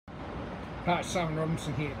Hi, Simon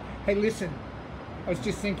Robinson here. Hey, listen, I was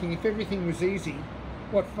just thinking, if everything was easy,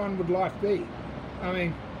 what fun would life be? I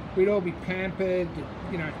mean, we'd all be pampered,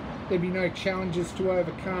 you know, there'd be no challenges to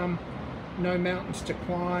overcome, no mountains to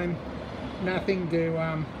climb, nothing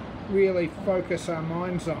to really focus our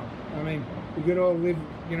minds on. I mean, we could all live,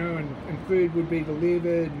 you know, and food would be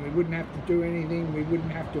delivered, and we wouldn't have to do anything, we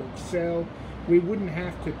wouldn't have to excel, we wouldn't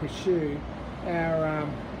have to pursue our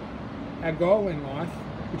goal in life,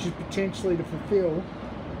 which is potentially to fulfill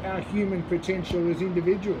our human potential as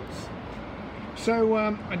individuals. So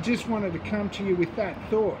I just wanted to come to you with that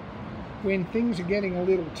thought. When things are getting a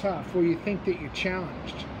little tough, or you think that you're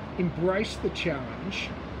challenged, embrace the challenge,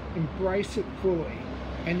 embrace it fully,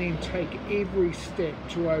 and then take every step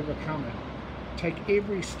to overcome it. Take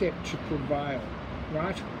every step to prevail,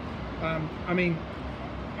 right? I mean,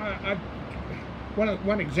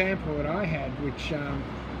 one example that I had, which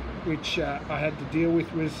I had to deal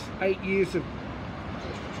with, was 8 years of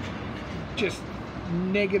just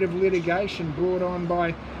negative litigation brought on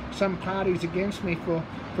by some parties against me for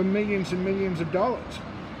millions and millions of dollars.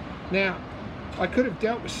 Now, I could have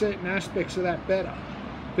dealt with certain aspects of that better,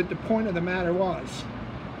 but the point of the matter was,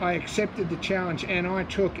 I accepted the challenge and I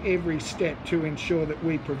took every step to ensure that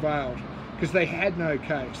we prevailed, because they had no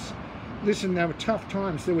case. Listen, there were tough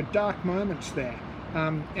times, there were dark moments there.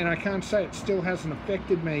 And I can't say it still hasn't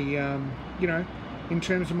affected me, you know, in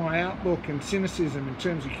terms of my outlook and cynicism, in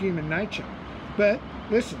terms of human nature. But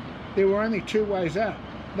listen, there were only two ways out.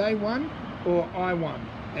 They won or I won,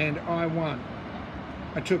 and I won.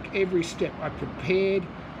 I took every step. I prepared.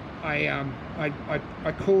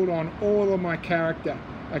 I called on all of my character.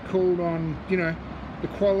 I called on, you know, the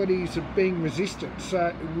qualities of being resilient.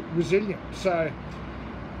 So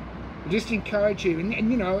I just encourage you, and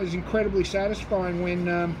you know, it was incredibly satisfying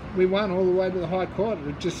when we won all the way to the High Court.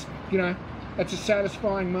 It just, you know, that's a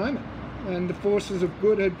satisfying moment, and the forces of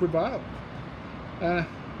good had prevailed.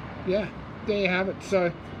 Yeah, there you have it.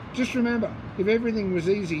 So just remember, if everything was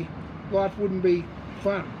easy, life wouldn't be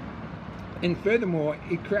fun. And furthermore,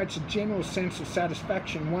 it creates a general sense of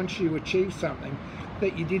satisfaction once you achieve something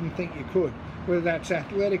that you didn't think you could, whether that's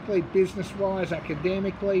athletically, business-wise,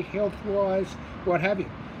 academically, health-wise, what have you.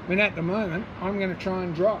 I mean, at the moment, I'm going to try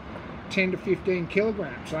and drop 10 to 15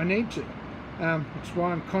 kilograms. I need to. That's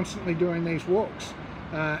why I'm constantly doing these walks.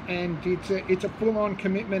 And it's a full-on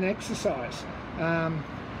commitment exercise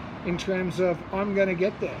in terms of I'm going to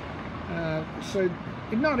get there. So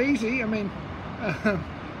it's not easy. I mean,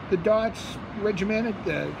 the diet's regimented,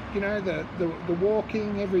 the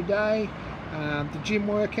walking every day, the gym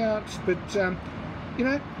workouts, but you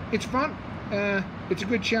know, it's fun. It's a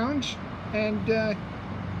good challenge, and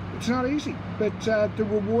it's not easy, but the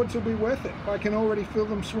rewards will be worth it. I can already feel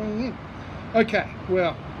them swinging in. Okay,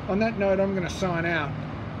 well, on that note, I'm going to sign out.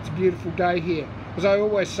 It's a beautiful day here. As I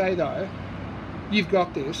always say though, you've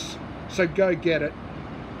got this, so go get it.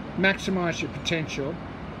 Maximize your potential.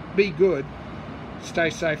 Be good. Stay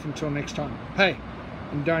safe until next time. Hey,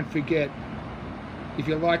 and don't forget, if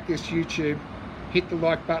you like this YouTube, hit the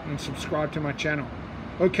like button and subscribe to my channel.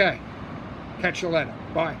 Okay, catch you later.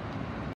 Bye.